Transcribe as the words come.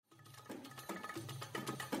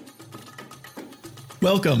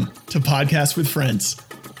Welcome to Podcast with Friends.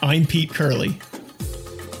 I'm Pete Curley.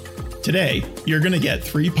 Today, you're going to get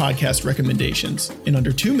 3 podcast recommendations in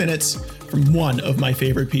under 2 minutes from one of my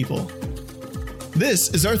favorite people. This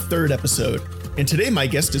is our 3rd episode, and today my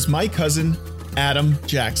guest is my cousin, Adam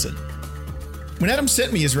Jackson. When Adam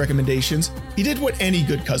sent me his recommendations, he did what any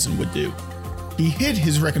good cousin would do. He hid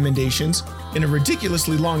his recommendations in a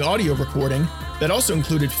ridiculously long audio recording that also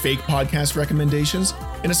included fake podcast recommendations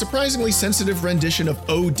and a surprisingly sensitive rendition of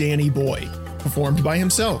Oh Danny Boy, performed by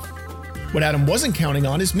himself. What Adam wasn't counting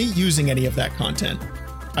on is me using any of that content.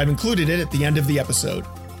 I've included it at the end of the episode.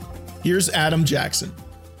 Here's Adam Jackson.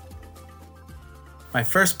 My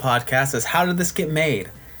first podcast is How Did This Get Made?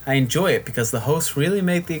 I enjoy it because the hosts really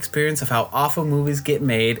make the experience of how awful movies get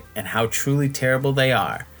made and how truly terrible they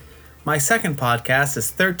are. My second podcast is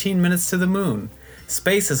 13 Minutes to the Moon.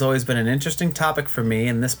 Space has always been an interesting topic for me,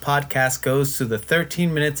 and this podcast goes through the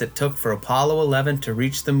 13 minutes it took for Apollo 11 to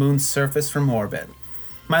reach the moon's surface from orbit.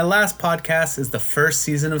 My last podcast is the first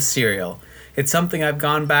season of Serial. It's something I've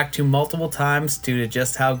gone back to multiple times due to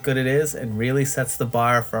just how good it is and really sets the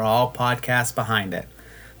bar for all podcasts behind it.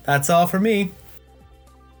 That's all for me.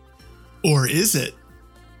 Or is it?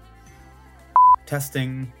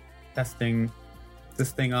 Testing. Is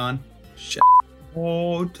this thing on? Shit.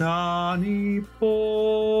 Oh, Donny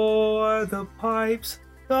boy, the pipes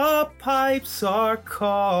are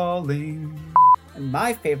calling. And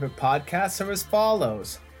my favorite podcasts are as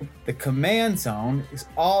follows. The Command Zone is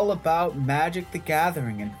all about Magic the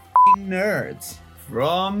Gathering and f***ing nerds.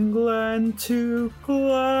 From Glen to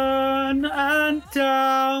Glen and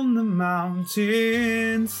down the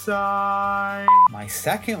mountainside. My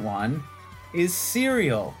second one is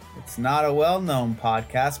Serial. It's not a well-known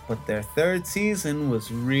podcast, but their 3rd season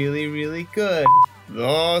was really, really good.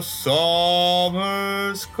 The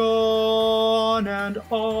summer's gone and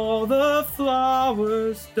all the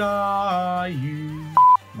flowers dying.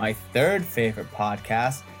 My 3rd favorite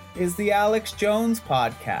podcast is the Alex Jones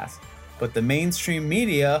podcast, but the mainstream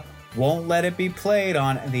media won't let it be played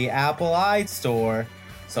on the Apple iStore,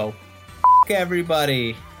 so f***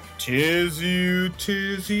 everybody. 'Tis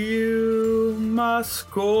you,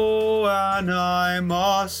 must go and I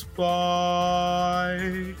must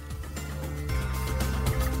buy.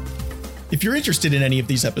 If you're interested in any of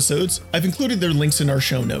these episodes, I've included their links in our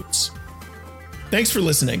show notes. Thanks for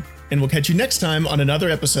listening, and we'll catch you next time on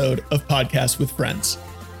another episode of Podcast with Friends.